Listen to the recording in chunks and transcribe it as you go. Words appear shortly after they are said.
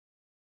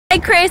Hi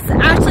Chris,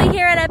 Ashley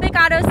here at Epic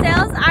Auto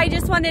Sales. I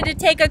just wanted to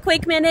take a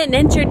quick minute and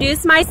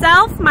introduce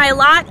myself, my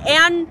lot,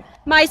 and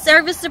my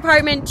service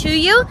department to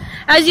you.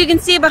 As you can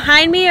see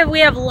behind me, we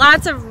have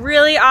lots of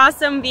really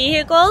awesome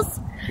vehicles.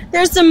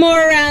 There's some more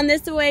around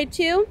this way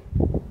too.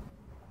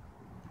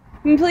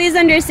 And please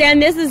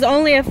understand, this is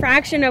only a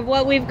fraction of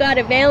what we've got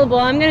available.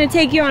 I'm going to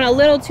take you on a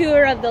little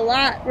tour of the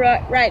lot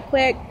right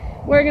quick.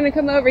 We're going to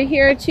come over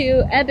here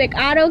to Epic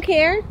Auto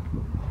Care,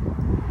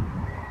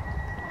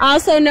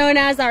 also known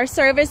as our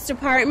service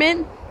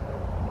department.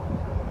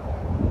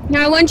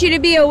 Now I want you to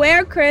be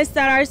aware, Chris,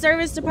 that our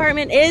service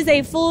department is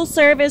a full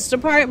service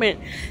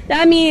department.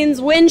 That means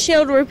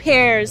windshield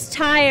repairs,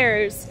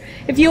 tires.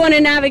 If you want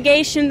a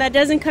navigation that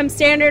doesn't come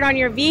standard on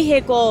your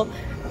vehicle,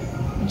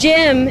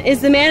 Jim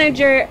is the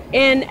manager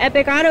in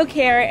Epic Auto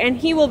Care, and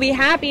he will be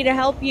happy to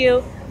help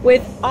you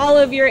with all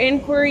of your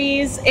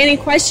inquiries, any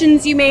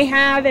questions you may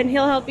have, and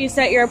he'll help you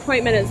set your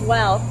appointment as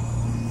well.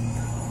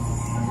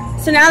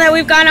 So now that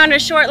we've gone on a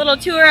short little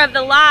tour of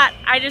the lot,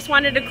 I just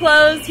wanted to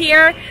close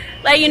here,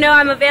 let you know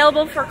I'm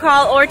available for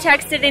call or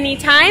text at any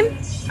time.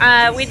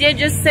 We did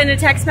just send a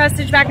text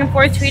message back and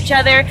forth to each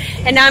other,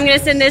 and now I'm going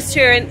to send this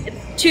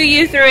to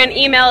you through an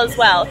email as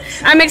well.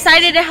 I'm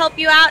excited to help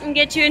you out and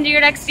get you into your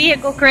next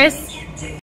vehicle, Chris.